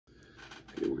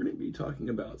Okay, we're going to be talking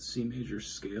about C major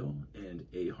scale and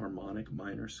a harmonic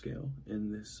minor scale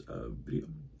in this video.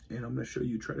 And I'm going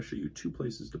to try to show you two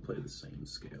places to play the same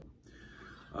scale.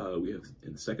 We have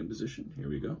in the second position, here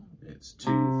we go. It's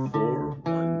 2, 4,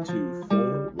 1, 2,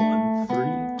 4, 1,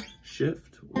 3,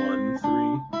 shift, 1, 3,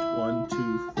 1,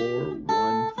 2, 4,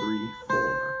 1, 3,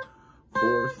 4,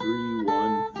 4, 3,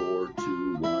 1, 4,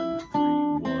 2, 1,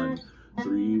 3, 1,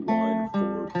 3, 1,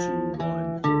 4, 2,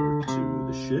 1, 4, 2.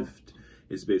 The shift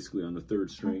is basically on the third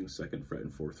string, second fret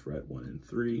and fourth fret, 1 and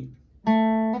 3.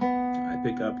 I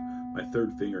pick up my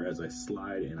third finger as I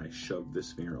slide and I shove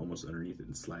this finger almost underneath it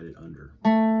and slide it under.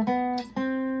 Right?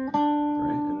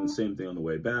 And the same thing on the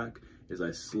way back is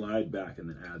I slide back and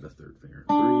then add the third finger.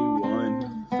 3,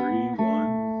 1, 3,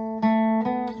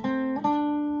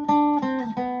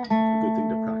 1. A good thing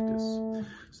to practice.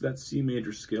 So that's C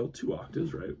major scale, 2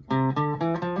 octaves, right?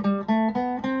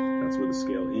 That's where the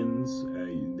scale ends.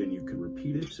 Then you can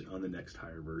repeat it on the next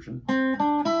higher version.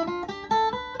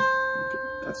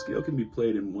 That scale can be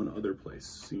played in one other place.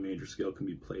 C major scale can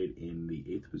be played in the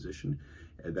 8th position,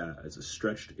 and that as a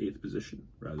stretched 8th position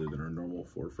rather than our normal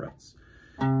 4 frets.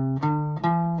 So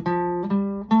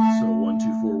 1,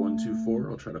 2, 4, 1, 2, 4.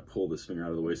 I'll try to pull this finger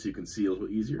out of the way so you can see a little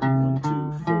easier. 1,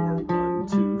 2, 4, 1,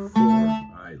 2,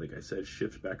 4. Like I said,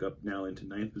 shift back up now into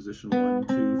 9th position. 1,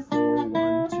 2, 4,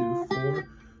 1, 2, 4,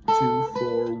 2,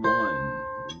 4, 1.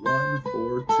 1,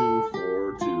 4, 2,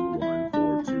 4, 2, 1,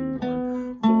 4, 2,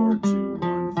 1, 4, 2,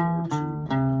 1, 4, 2,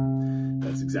 1.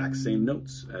 That's exact same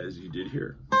notes as you did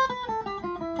here.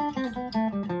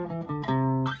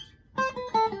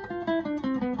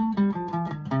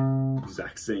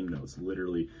 Exact same notes.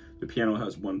 Literally, the piano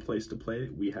has one place to play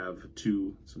it. We have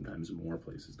 2, sometimes more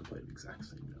places to play the exact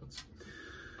same notes.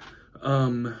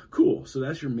 Cool. So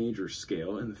that's your major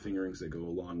scale and the fingerings that go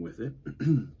along with it.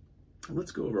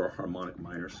 Let's go over our harmonic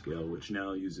minor scale, which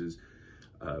now uses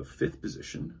 5th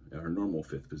position, our normal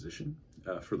 5th position,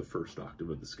 for the first octave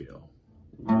of the scale.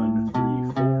 1,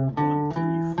 3, 4, 1,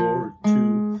 3, 4,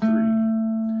 2, 3.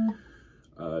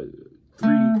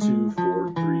 3, 2,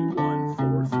 4, 3, 1,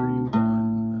 4, 3,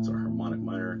 1. That's our harmonic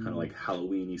minor, kind of like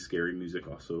Halloween-y, scary music.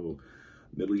 Also,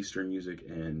 Middle Eastern music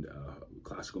and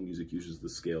classical music uses the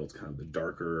scale. It's kind of the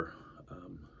darker,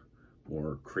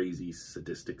 more crazy,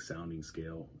 sadistic sounding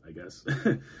scale, I guess.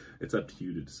 It's up to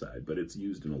you to decide, but it's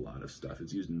used in a lot of stuff.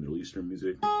 It's used in Middle Eastern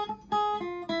music,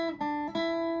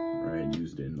 right?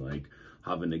 Used in like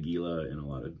Hava Nagila and a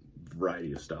lot of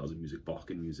variety of styles of music,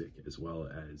 Balkan music, as well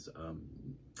as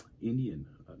Indian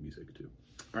music too.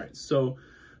 All right, so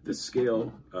this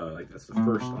scale, like that's the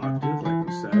first octave, like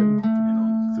we said, and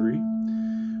on 3.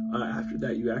 After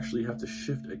that, you actually have to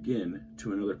shift again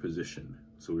to another position.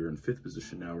 So we're in 5th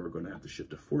position now. We're going to have to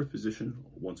shift to 4th position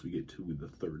once we get to the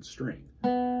 3rd string.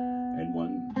 And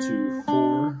 1, 2,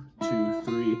 4, 2,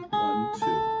 3, 1, 2.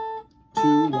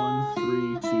 2, 1,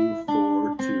 3, 2,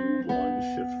 4, 2, 1.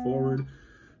 Shift forward.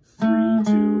 3,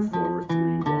 2, 4, 3,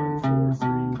 1, 4, 3,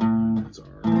 1. That's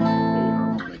our A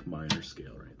harmonic minor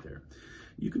scale right there.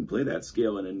 You can play that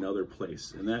scale in another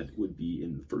place, and that would be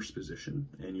in the 1st position,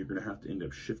 and you're going to have to end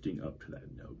up shifting up to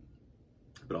that note.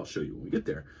 But I'll show you when we get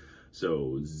there.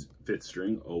 So 5th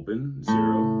string, open,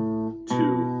 0,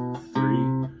 2,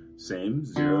 3, same,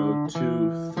 0,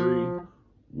 2, 3,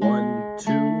 1,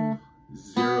 2,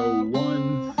 0,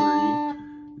 1,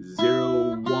 3,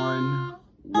 0, 1,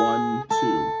 1, 2.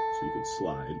 So you could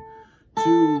slide.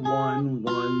 2, 1,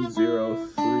 1, 0,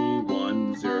 3,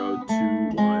 1, 0, 2,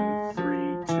 1,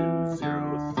 3, 2,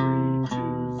 0, 3,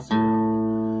 2,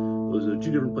 0. Those are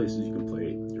 2 different places you can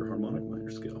play your harmonic minor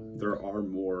scale. There are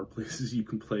more places you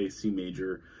can play C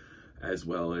major as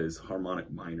well as harmonic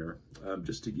minor.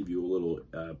 Just to give you a little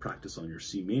practice on your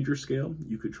C major scale,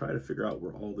 you could try to figure out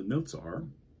where all the notes are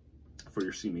for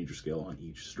your C major scale on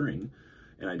each string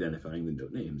and identifying the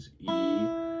note names. E,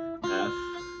 F,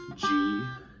 G,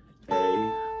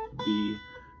 A, B,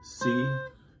 C,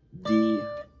 D,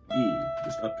 E,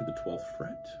 just up to the 12th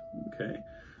fret, okay?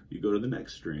 You go to the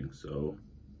next string, so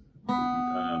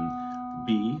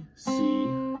B, C,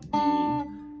 D,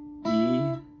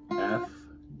 E, F,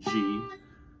 G,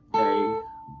 A,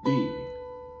 B.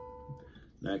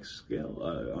 Next scale,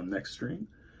 on next string,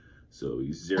 so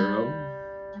 0,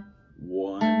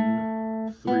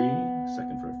 1, 3,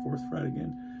 2nd fret, 4th fret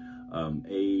again,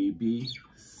 A, B,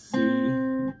 C,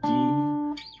 D,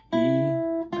 E,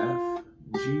 F,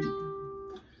 G.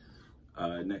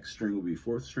 Next string will be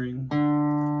 4th string,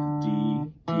 D,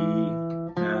 E,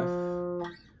 F,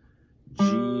 G,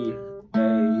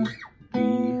 A, B,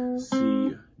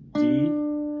 C, D.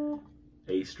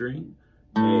 A string,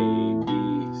 A, B,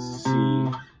 C,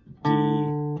 D,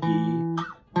 E,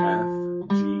 F,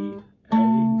 G,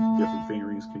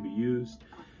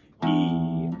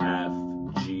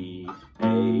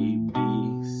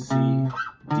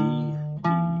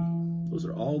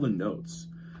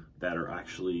 that are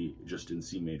actually just in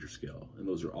C major scale, and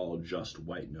those are all just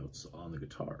white notes on the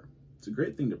guitar. It's a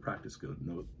great thing to practice,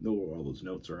 know where all those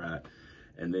notes are at,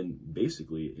 and then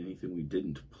basically anything we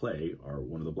didn't play are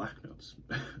one of the black notes,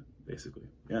 basically.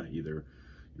 Yeah, either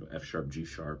F sharp, G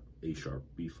sharp, A sharp,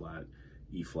 B flat,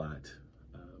 E flat,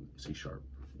 C sharp,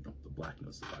 the black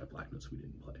notes, the 5 black notes we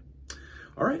didn't play.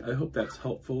 All right, I hope that's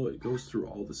helpful. It goes through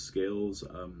all the scales,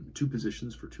 2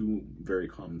 positions for 2 very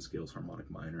common scales, harmonic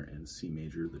minor and C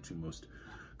major, the 2 most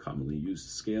commonly used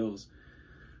scales.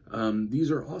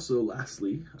 These are also,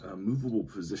 lastly, movable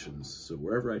positions. So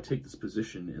wherever I take this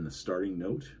position in the starting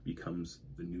note becomes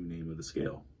the new name of the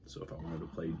scale. So if I wanted to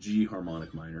play G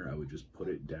harmonic minor, I would just put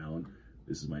it down.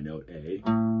 This is my note A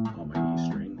on my E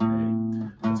string,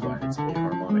 A. That's why it's A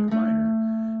harmonic minor.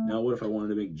 Now what if I wanted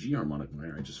to make G harmonic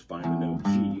minor? I just find the note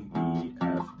G, E,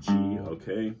 F, G,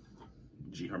 okay,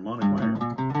 G harmonic minor.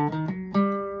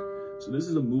 So this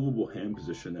is a movable hand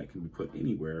position that can be put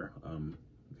anywhere.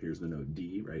 Here's the note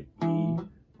D, right? E,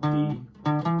 D.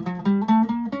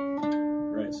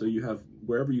 Right, so you have,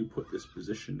 wherever you put this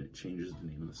position, it changes the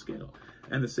name of the scale.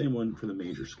 And the same one for the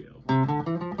major scale.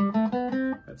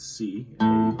 That's C,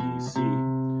 A, B, C.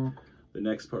 The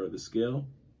next part of the scale,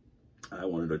 I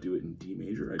wanted to do it in D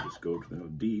major. I just go to the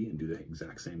note D and do the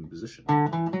exact same position. Or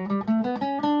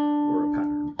a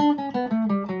pattern.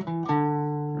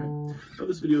 Right. Now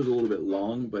this video is a little bit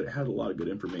long, but it had a lot of good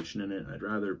information in it. I'd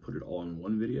rather put it all in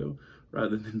one video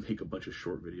rather than make a bunch of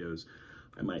short videos.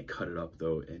 I might cut it up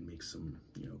though and make some,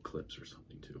 clips or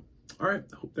something too. All right,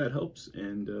 I hope that helps,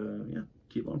 and yeah,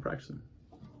 keep on practicing.